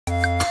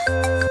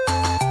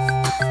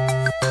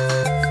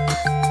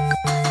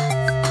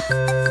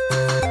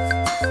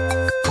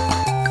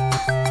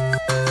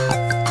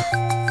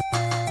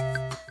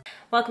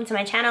welcome to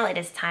my channel. It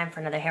is time for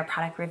another hair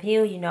product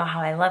review. You know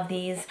how I love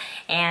these.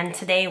 And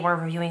today we're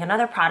reviewing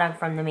another product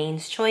from the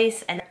Main's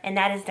Choice, and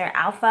that is their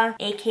Alpha,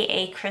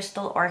 aka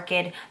Crystal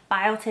Orchid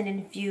Biotin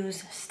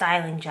Infused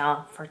Styling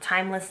Gel for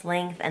timeless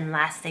length and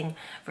lasting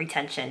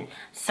retention.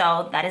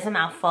 So that is a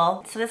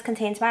mouthful. So this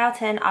contains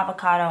biotin,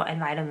 avocado, and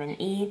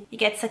vitamin E. You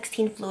get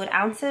 16 fluid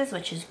ounces,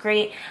 which is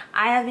great.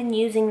 I have been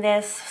using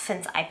this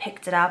since I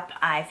picked it up.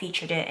 I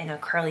featured it in a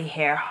curly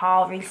hair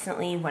haul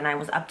recently when I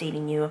was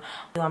updating you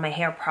on my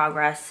hair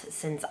progress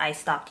since I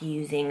stopped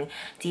using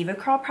Diva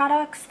Curl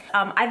products.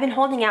 I've been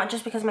holding out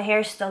just because my hair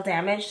is still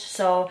damaged,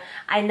 so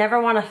I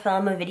never want to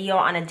film a video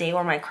on a day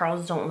where my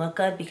curls don't look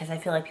good because I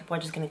feel like people are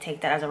just going to take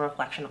that as a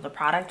reflection of the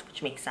product,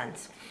 which makes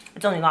sense.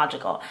 It's only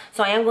logical.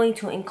 So I am going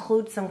to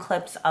include some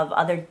clips of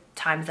other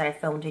times that I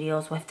filmed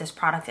videos with this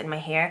product in my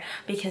hair,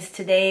 because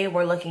today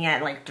we're looking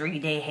at like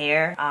 3-day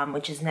hair,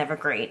 which is never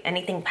great.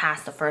 Anything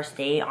past the first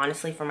day,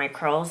 honestly, for my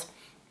curls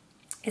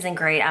isn't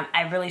great.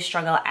 I really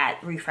struggle at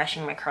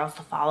refreshing my curls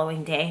the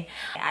following day.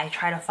 I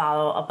try to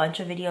follow a bunch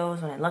of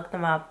videos when I look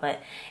them up,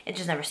 but it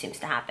just never seems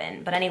to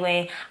happen. But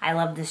anyway, I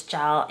love this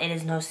gel. It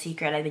is no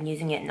secret. I've been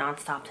using it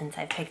nonstop since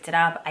I picked it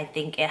up. I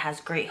think it has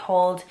great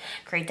hold,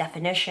 great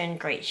definition,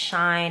 great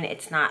shine.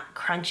 It's not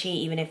crunchy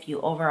even if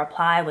you over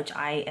apply, which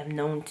I am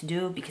known to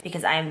do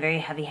because I am very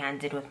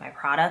heavy-handed with my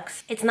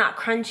products. It's not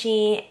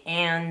crunchy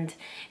and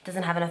it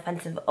doesn't have an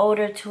offensive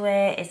odor to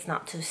it. It's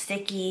not too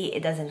sticky.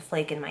 It doesn't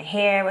flake in my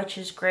hair, which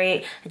is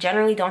great. I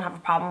generally don't have a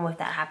problem with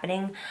that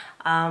happening.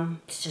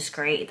 It's just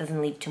great. It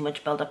doesn't leave too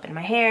much buildup in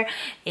my hair.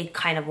 It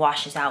kind of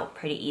washes out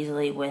pretty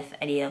easily with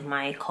any of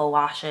my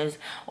co-washes,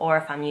 or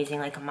if I'm using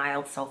like a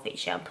mild sulfate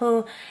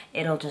shampoo,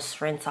 it'll just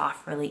rinse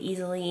off really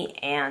easily,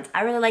 and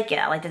I really like it.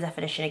 I like the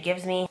definition it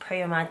gives me.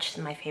 Pretty much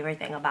my favorite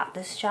thing about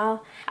this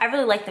gel. I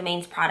really like the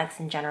Main's products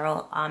in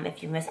general.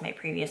 If you missed my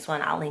previous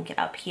one, I'll link it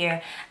up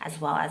here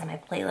as well as my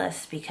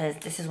playlist, because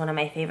this is one of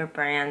my favorite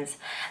brands.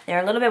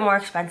 They're a little bit more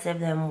expensive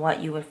than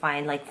what you would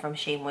find like from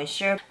Shea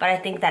Moisture, but I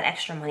think that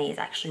extra money is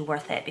actually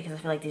worth it because I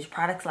feel like these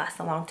products last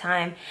a long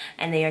time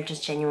and they are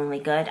just genuinely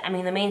good. I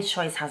mean, the Main's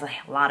Choice has a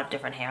lot of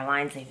different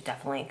hairlines. They've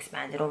definitely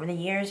expanded over the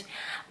years,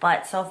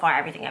 but so far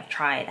everything I've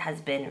tried has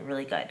been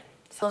really good.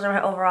 So those are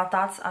my overall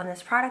thoughts on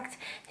this product.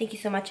 Thank you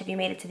so much if you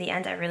made it to the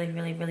end. I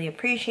really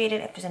appreciate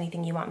it. If there's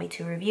anything you want me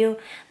to review,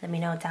 let me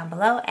know down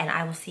below, and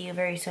I will see you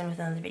very soon with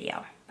another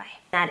video. Bye.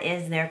 That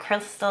is their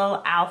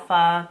Crystal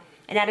Alpha,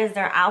 and that is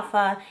their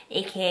Alpha,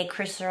 aka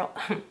Crystal.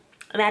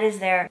 That is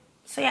their,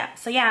 so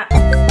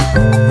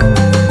yeah.